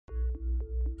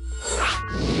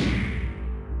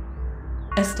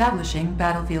Establishing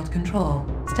battlefield control.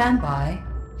 Stand by.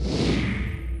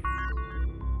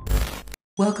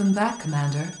 Welcome back,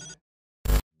 Commander.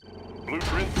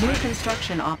 Blueprint. New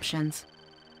construction options.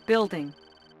 Building.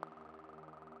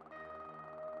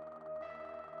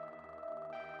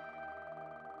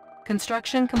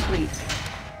 Construction complete.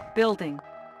 Building.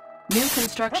 New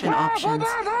construction options.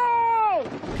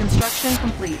 Construction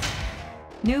complete.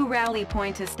 New rally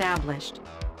point established.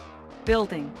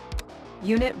 Building.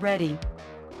 Unit ready.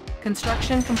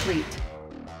 Construction complete.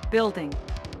 Building.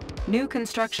 New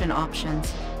construction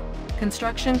options.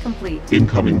 Construction complete.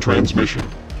 Incoming transmission.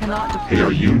 Cannot deploy. Hey,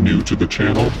 are you new to the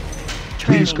channel?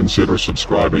 Training. Please consider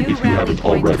subscribing New if you haven't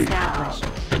rally point already. established.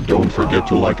 And don't forget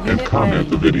to like and Unit comment ready.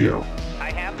 the video.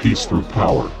 Peace through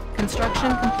power.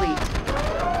 Construction complete.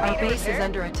 Our base is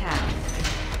under attack.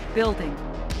 Building.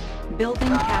 Building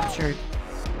captured.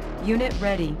 Unit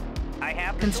ready.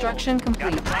 Construction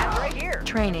complete.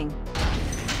 Training.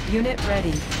 Unit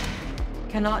ready.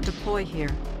 Cannot deploy here.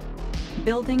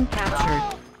 Building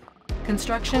captured.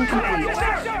 Construction complete.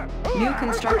 New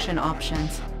construction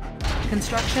options.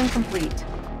 Construction complete.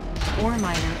 Ore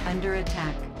miner under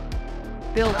attack.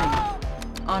 Building.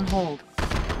 On hold.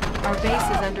 Our base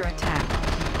is under attack.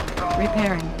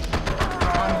 Repairing.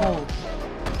 On hold.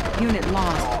 Unit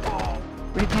lost.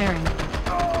 Repairing.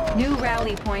 New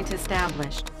rally point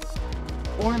established.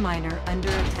 Ore miner under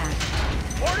attack.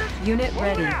 Unit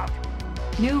ready.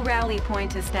 New rally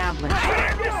point established.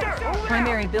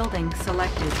 Primary building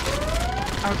selected.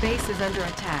 Our base is under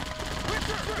attack.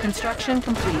 Construction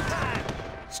complete.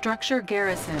 Structure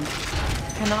garrisoned.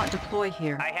 Cannot deploy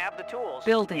here. I have the tools.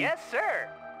 Building. Yes, sir.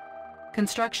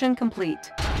 Construction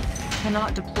complete.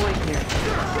 Cannot deploy here.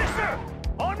 Yes, sir.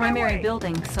 On my Primary way.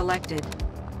 building selected.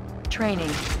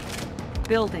 Training.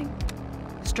 Building.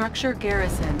 Structure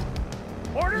garrisoned.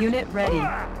 Orders? Unit ready.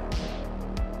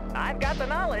 I've got the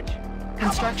knowledge.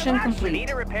 Construction complete. Need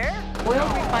a repair? Oil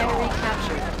refinery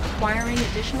captured. Acquiring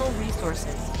additional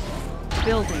resources.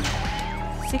 Building.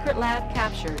 Secret lab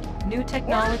captured. New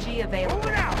technology available.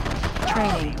 Moving out.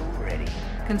 Training. Ready.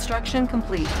 Construction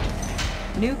complete.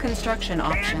 New construction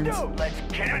options. Let's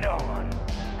get it on.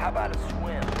 How about a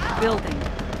swim? Building.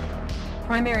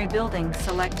 Primary building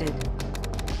selected.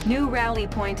 New rally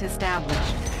point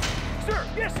established. Sir,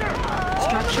 yes, sir.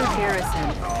 Structure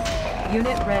garrisoned.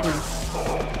 Unit ready.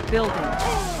 Building.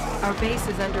 Our base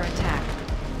is under attack.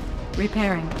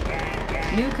 Repairing.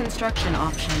 New construction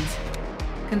options.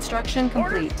 Construction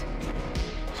complete.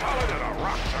 Solid as a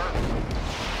rock,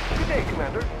 sir. Good day,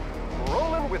 Commander.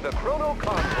 Rolling with the chrono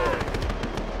convoy.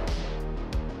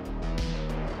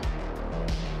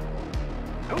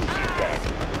 Who's your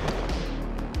daddy?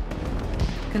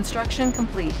 Construction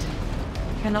complete.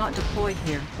 Cannot deploy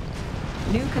here.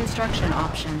 New construction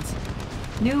options.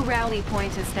 New rally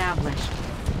point established.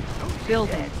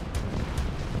 Building.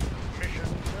 Mission.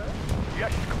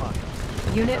 Yes, Commander.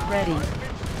 Unit ready.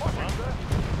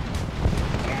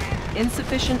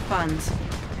 Insufficient funds.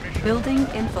 Building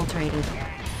infiltrated.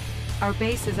 Our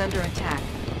base is under attack.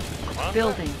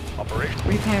 Building. Operation.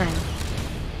 Repairing.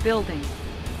 Building.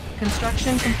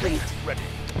 Construction complete. Ready.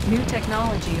 New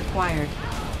technology acquired.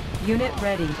 Unit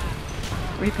ready.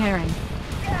 Repairing.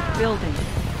 Building.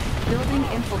 Building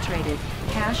infiltrated.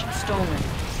 Cash stolen.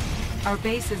 Our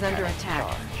base is under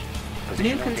attack.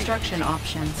 New construction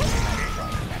options.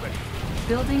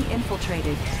 Building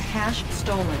infiltrated. Cash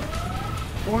stolen.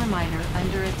 Ore miner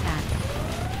under attack.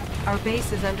 Our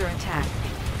base is under attack.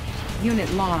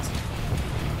 Unit lost.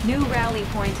 New rally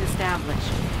point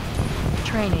established.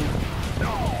 Training.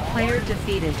 Player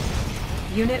defeated.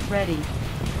 Unit ready.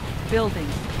 Building.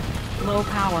 Low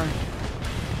power.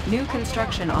 New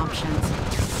construction options.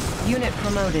 Unit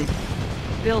promoted.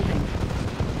 Building.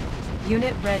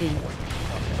 Unit ready.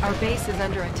 Our base is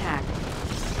under attack.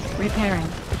 Repairing.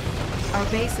 Our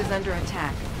base is under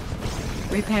attack.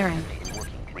 Repairing.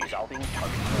 Resolving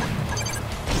target.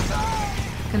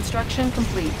 Construction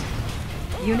complete.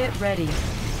 Unit ready.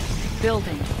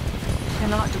 Building.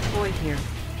 Cannot deploy here.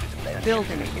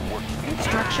 Building.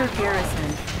 Structure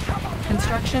garrison.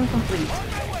 Construction complete.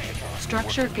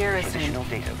 Structure garrison. Additional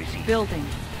data received. Building.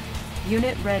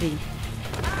 Unit ready.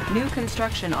 New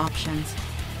construction options.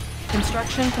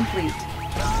 Construction complete.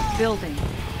 Building.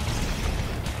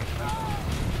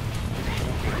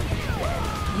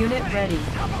 Unit ready.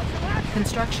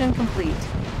 Construction complete.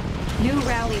 New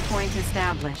rally point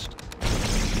established.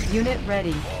 Unit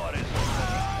ready.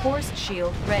 Force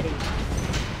shield ready.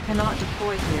 Cannot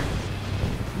deploy here.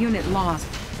 Unit lost.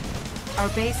 Our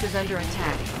base is under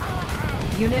attack.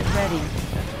 Unit ready.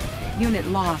 Unit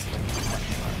lost.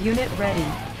 Unit ready.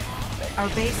 Our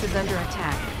base is under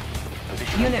attack.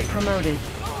 Unit promoted.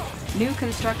 New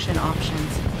construction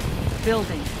options.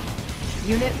 Building.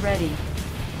 Unit ready.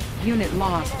 Unit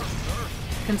lost.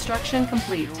 Construction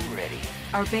complete.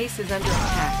 Our base is under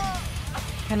attack.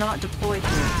 Cannot deploy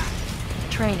here.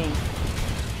 Training.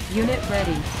 Unit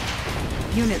ready.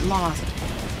 Unit lost.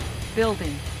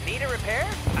 Building. Need a repair?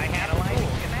 I analyzed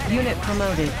schematic. Unit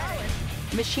promoted.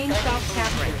 Machine shop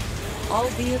captured. All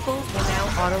vehicles will now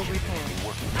auto-repair.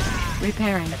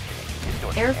 Repairing.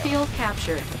 Airfield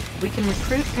captured. We can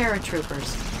recruit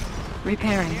paratroopers.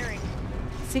 Repairing.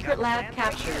 Secret lab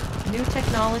captured. New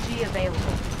technology available.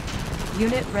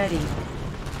 Unit ready.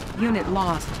 Unit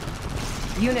lost.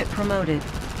 Unit promoted.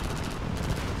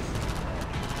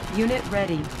 Unit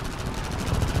ready.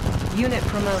 Unit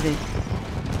promoted.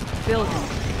 Building.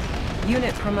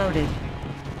 Unit promoted.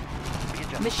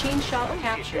 Machine shop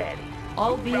captured.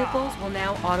 All vehicles will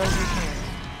now auto-repair.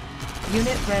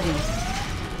 Unit ready.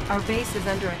 Our base is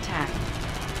under attack.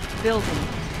 Building.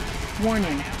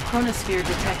 Warning. Chronosphere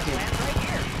detected.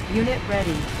 Unit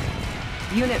ready.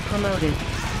 Unit promoted.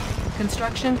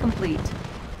 Construction complete.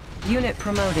 Unit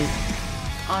promoted.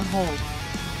 On hold.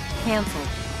 Cancelled.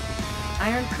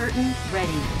 Iron Curtain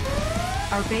ready.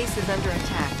 Our base is under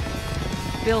attack.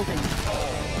 Building.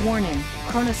 Warning.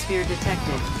 Chronosphere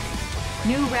detected.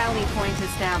 New rally point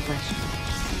established.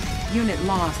 Unit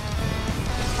lost.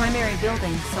 Primary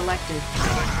building selected.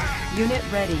 Unit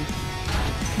ready.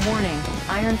 Warning.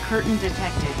 Iron Curtain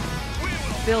detected.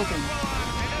 Building.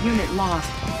 Unit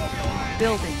lost.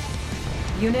 Building.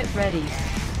 Unit ready.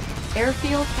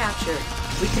 Airfield captured.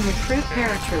 We can recruit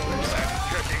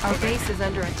paratroopers. Our base is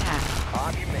under attack.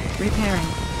 Repairing.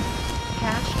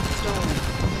 Cache stolen.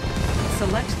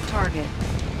 Select target.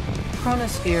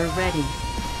 Chronosphere ready.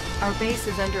 Our base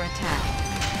is under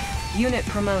attack. Unit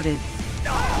promoted.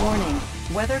 Warning.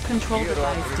 Weather control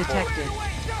device detected.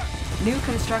 New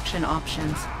construction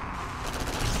options.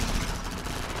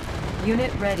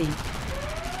 Unit ready.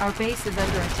 Our base is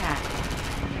under attack.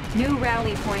 New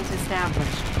rally point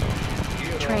established.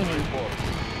 Training.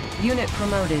 Unit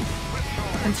promoted.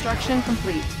 Construction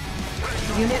complete.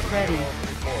 Unit ready.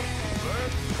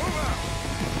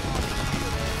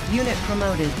 Unit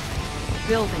promoted.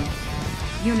 Building.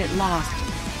 Unit lost.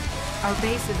 Our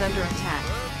base is under attack.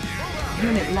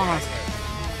 Unit lost.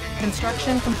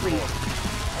 Construction complete.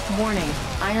 Warning.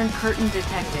 Iron Curtain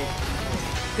detected.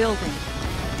 Building.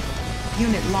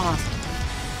 Unit lost.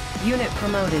 Unit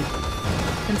promoted.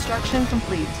 Construction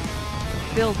complete.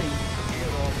 Building.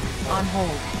 On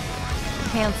hold.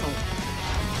 Cancelled.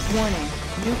 Warning.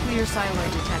 Nuclear silo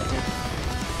detected.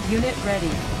 Unit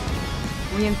ready.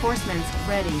 Reinforcements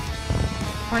ready.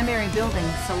 Primary building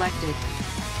selected.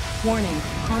 Warning.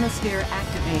 Chronosphere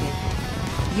activated.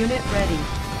 Unit ready.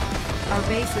 Our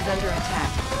base is under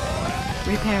attack.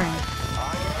 Repairing.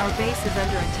 Our base is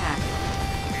under attack.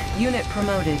 Unit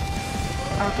promoted.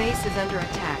 Our base is under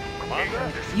attack.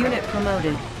 Unit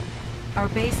promoted. Our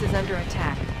base is under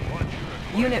attack.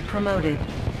 Unit promoted.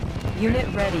 Unit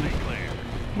ready.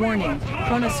 Warning.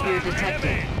 Chronosphere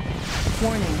detected.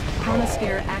 Warning.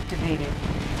 Chronosphere activated.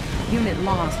 Unit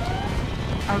lost.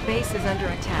 Our base is under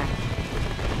attack.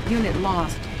 Unit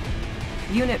lost.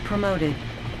 Unit promoted.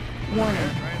 Warning.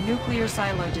 Nuclear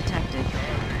silo detected.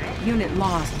 Unit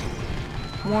lost.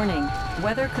 Warning.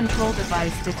 Weather control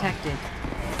device detected.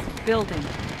 Building.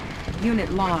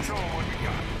 Unit lost.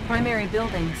 Primary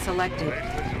building selected.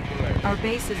 Our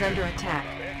base is under attack.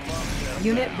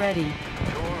 Unit ready.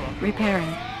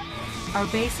 Repairing. Our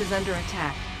base is under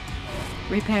attack.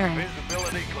 Repairing.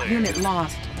 Unit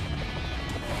lost.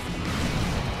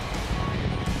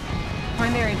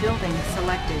 Primary building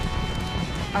selected.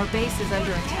 Our base is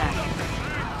under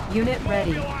attack. Unit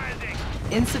ready.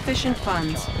 Insufficient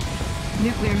funds.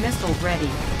 Nuclear missile ready.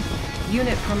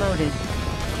 Unit promoted.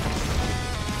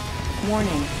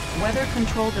 Warning. Weather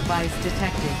control device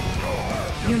detected.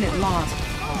 Unit lost.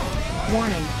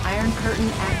 Warning. Iron Curtain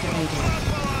activated.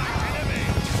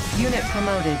 Unit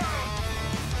promoted.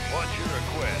 What's your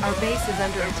request? Our base is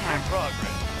under attack.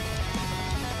 Progress.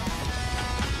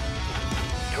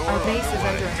 Our base is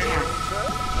under attack.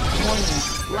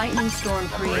 Warning. Lightning storm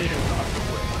created.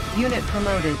 Unit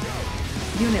promoted.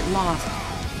 Unit lost.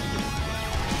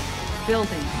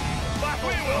 Building.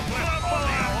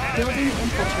 Building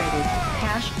infiltrated.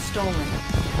 Cache stolen.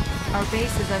 Our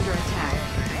base is under attack.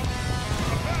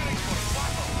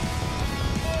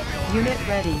 Unit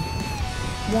ready.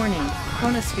 Warning.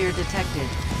 Chronosphere detected.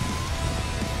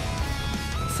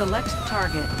 Select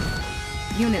target.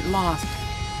 Unit lost.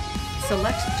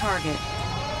 Select target.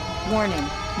 Warning.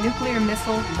 Nuclear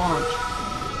missile launch.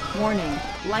 Warning.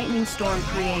 Lightning storm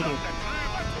created.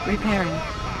 Repairing.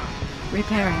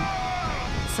 Repairing.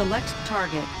 Select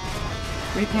target.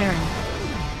 Repairing.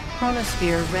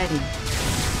 Chronosphere ready.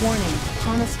 Warning,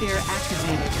 chronosphere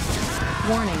activated.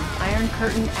 Warning, Iron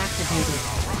Curtain activated.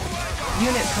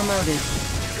 Unit promoted.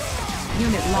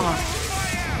 Unit lost.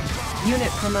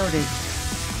 Unit promoted.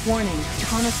 Warning,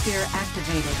 chronosphere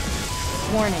activated.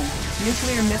 Warning,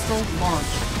 nuclear missile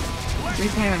launched.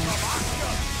 Repairing.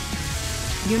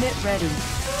 Unit ready.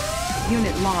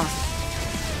 Unit lost.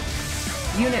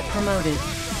 Unit promoted.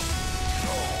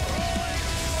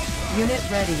 Unit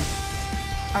ready.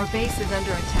 Our base is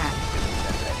under attack.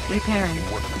 Repairing.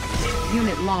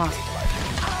 Unit lost.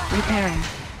 Repairing.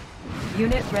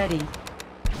 Unit ready.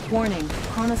 Warning,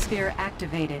 chronosphere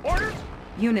activated.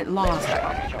 Unit lost.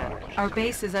 Our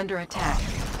base is under attack.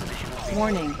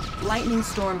 Warning, lightning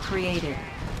storm created.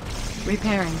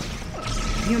 Repairing.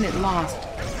 Unit lost.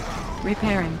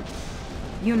 Repairing.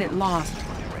 Unit lost.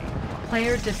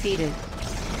 Player defeated.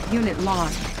 Unit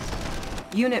lost.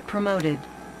 Unit promoted.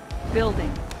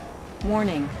 Building.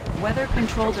 Warning, weather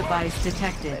control device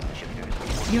detected.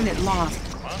 Unit lost.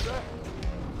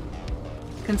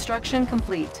 Construction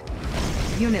complete.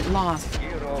 Unit lost.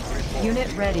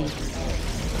 Unit ready.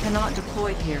 Cannot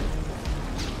deploy here.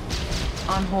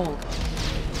 On hold.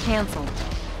 Cancel.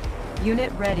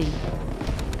 Unit ready.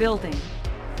 Building.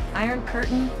 Iron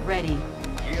Curtain ready.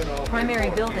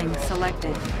 Primary building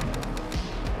selected.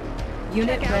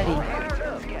 Unit ready.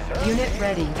 Unit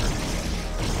ready.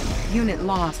 Unit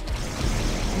lost.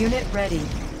 Unit ready.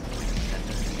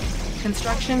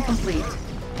 Construction complete.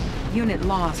 Unit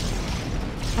lost.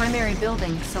 Primary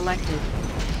building selected.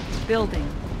 Building.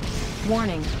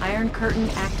 Warning, Iron Curtain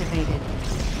activated.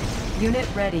 Unit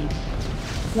ready.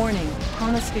 Warning,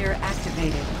 chronosphere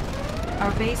activated.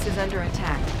 Our base is under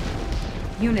attack.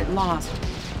 Unit lost.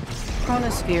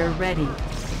 Chronosphere ready.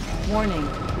 Warning,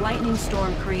 lightning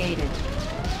storm created.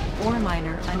 Ore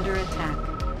miner under attack.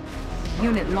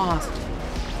 Unit lost.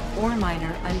 Ore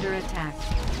miner under attack.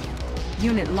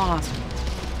 Unit lost.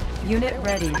 Unit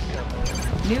ready.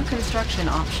 New construction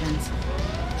options.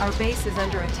 Our base is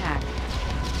under attack.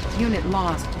 Unit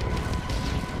lost.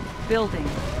 Building.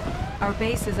 Our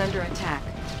base is under attack.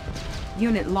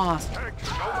 Unit lost.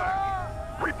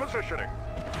 Repositioning.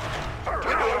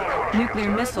 Nuclear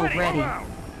missile ready.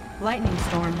 Lightning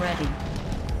storm ready.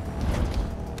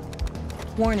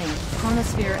 Warning,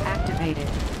 chronosphere activated.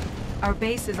 Our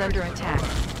base is under attack.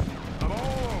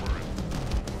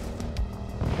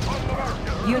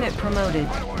 Unit promoted.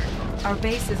 Our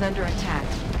base is under attack.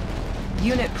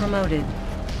 Unit promoted.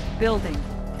 Building.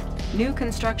 New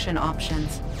construction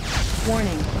options.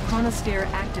 Warning, chronosphere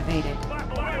activated.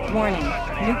 Warning,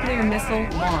 nuclear missile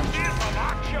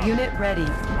launched. Unit ready.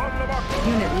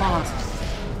 Unit lost.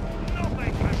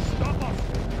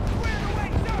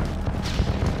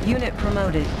 Unit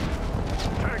promoted.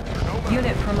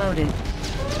 Unit promoted.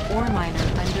 Ore miner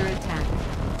under attack.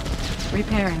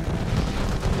 Repairing.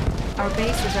 Our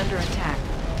base is under attack.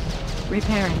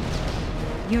 Repairing.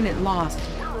 Unit lost.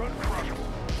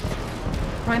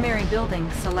 Primary building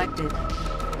selected.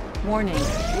 Warning,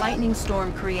 lightning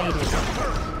storm created.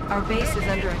 Our base is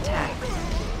under attack.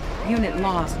 Unit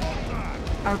lost.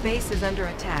 Our base is under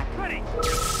attack.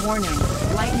 Warning,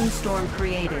 lightning storm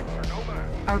created.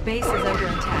 Our base is under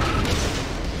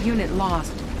attack. Unit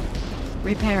lost.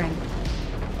 Repairing.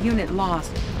 Unit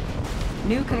lost.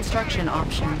 New construction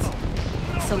options.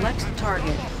 Select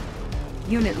target.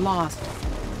 Unit lost.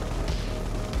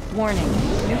 Warning,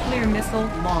 nuclear missile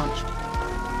launched.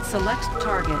 Select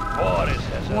target.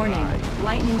 Warning,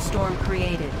 lightning storm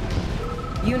created.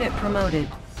 Unit promoted.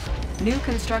 New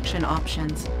construction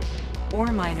options.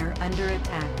 Ore miner under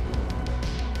attack.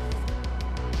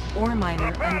 Ore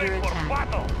miner under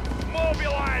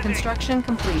attack. Construction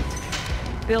complete.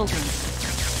 Building.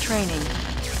 Training.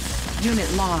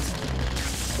 Unit lost.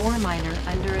 Ore miner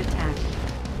under attack.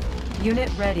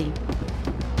 Unit ready.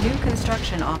 New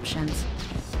construction options.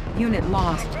 Unit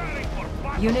lost.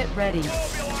 Unit ready.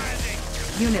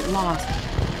 Unit lost.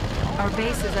 Our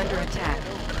base is under attack.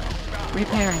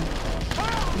 Repairing.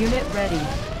 Unit ready.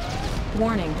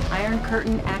 Warning, Iron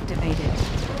Curtain activated.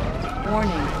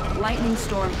 Warning, lightning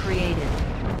storm created.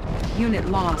 Unit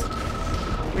lost.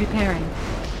 Repairing.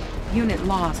 Unit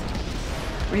lost.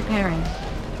 Repairing.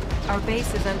 Our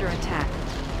base is under attack.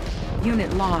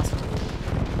 Unit lost.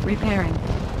 Repairing.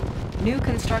 New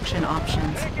construction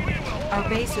options. Our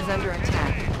base is under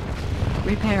attack.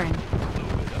 Repairing.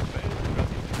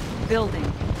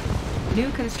 Building. New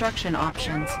construction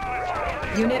options.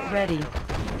 Unit ready.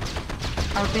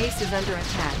 Our base is under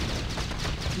attack.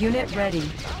 Unit ready.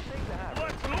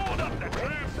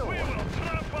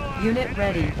 Unit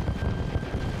ready.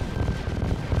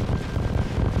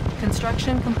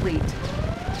 Construction complete.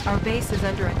 Our base is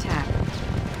under attack.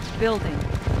 Building.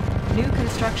 New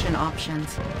construction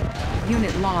options.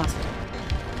 Unit lost.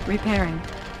 Repairing.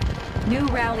 New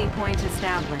rally point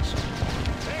established.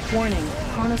 Warning,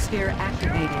 chronosphere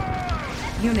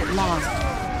activated. Unit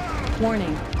lost.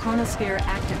 Warning, chronosphere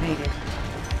activated.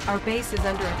 Our base is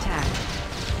under attack.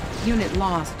 Unit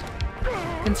lost.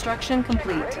 Construction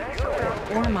complete.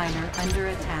 Ore miner under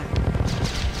attack.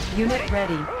 Unit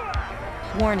ready.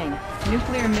 Warning,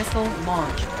 nuclear missile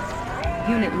launch.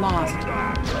 Unit lost.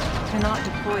 Cannot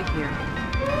deploy here.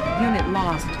 Unit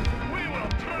lost.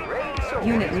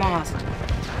 Unit lost.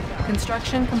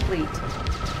 Construction complete.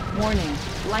 Warning,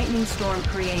 lightning storm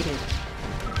created.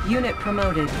 Unit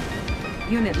promoted.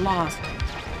 Unit lost.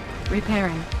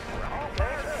 Repairing.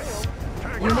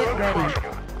 Unit ready.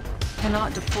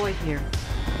 Cannot deploy here.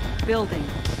 Building.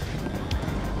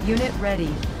 Unit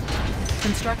ready.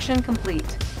 Construction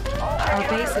complete. Our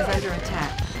base is under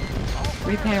attack.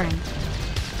 Repairing.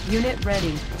 Unit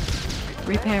ready.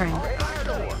 Repairing.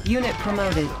 Unit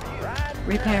promoted.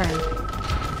 Repairing.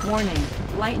 Warning,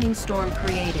 lightning storm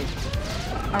created.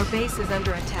 Our base is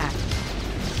under attack.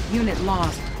 Unit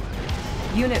lost.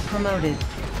 Unit promoted.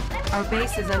 Our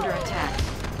base is under attack.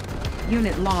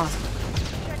 Unit lost.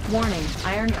 Warning,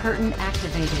 Iron Curtain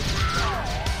activated.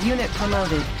 Unit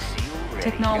promoted.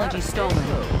 Technology stolen.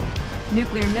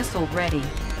 Nuclear missile ready.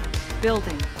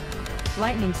 Building.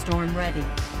 Lightning storm ready.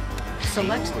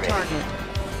 Select target.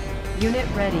 Unit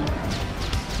ready.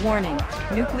 Warning,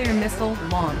 nuclear missile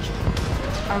launch.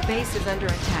 Our base is under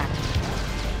attack.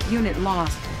 Unit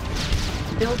lost.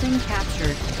 Building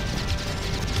captured.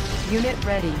 Unit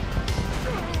ready.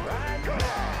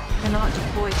 Cannot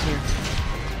deploy here.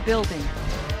 Building.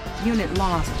 Unit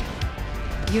lost.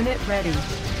 Unit ready.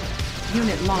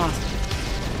 Unit lost.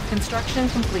 Construction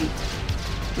complete.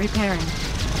 Repairing.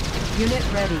 Unit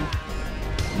ready.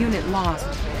 Unit lost.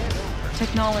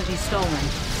 Technology stolen.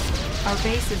 Our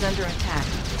base is under attack.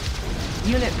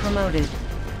 Unit promoted.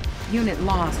 Unit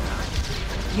lost.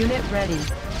 Unit ready.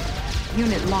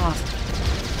 Unit lost.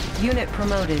 Unit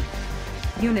promoted.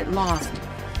 Unit lost.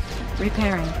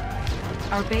 Repairing.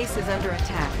 Our base is under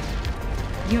attack.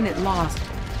 Unit lost.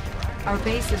 Our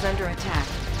base is under attack.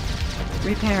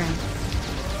 Repairing.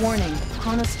 Warning,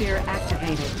 chronosphere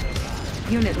activated.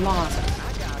 Unit lost.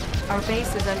 Our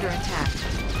base is under attack.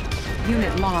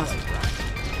 Unit lost.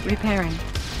 Repairing.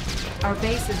 Our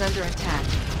base is under attack.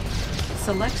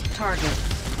 Select target.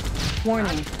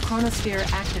 Warning, chronosphere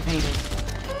activated.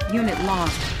 Unit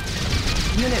lost.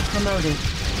 Unit promoted.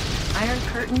 Iron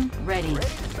Curtain ready.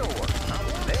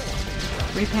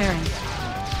 Repairing.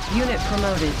 Unit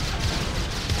promoted.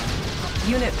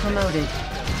 Unit promoted.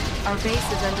 Our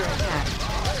base is under attack.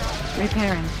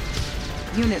 Repairing.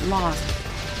 Unit lost.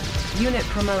 Unit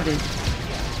promoted.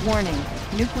 Warning,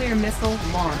 nuclear missile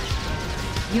launch.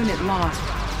 Unit lost.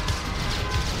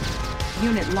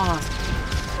 Unit lost.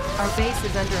 Our base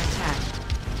is under attack.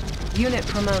 Unit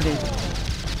promoted.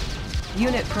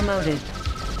 Unit promoted.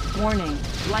 Warning,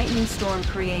 lightning storm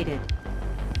created.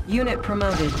 Unit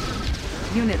promoted.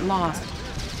 Unit lost.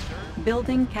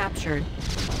 Building captured.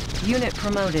 Unit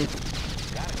promoted.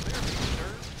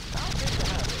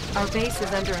 Our base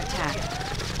is under attack.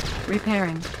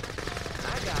 Repairing.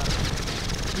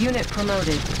 Unit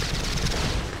promoted.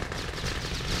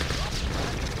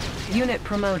 Unit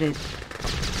promoted.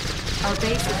 Our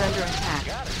base is under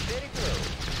attack.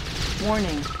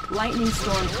 Warning, lightning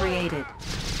storm created.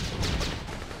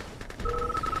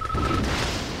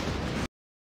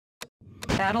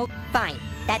 Battle. Fine,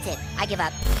 that's it. I give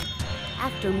up.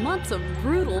 After months of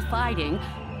brutal fighting,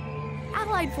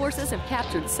 Allied forces have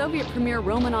captured Soviet Premier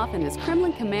Romanov and his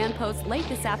Kremlin command post late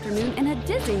this afternoon in a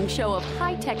dizzying show of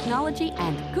high technology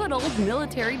and good old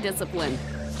military discipline.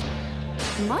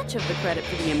 Much of the credit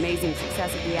for the amazing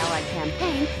success of the Allied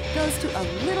campaign goes to a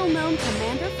little-known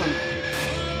commander from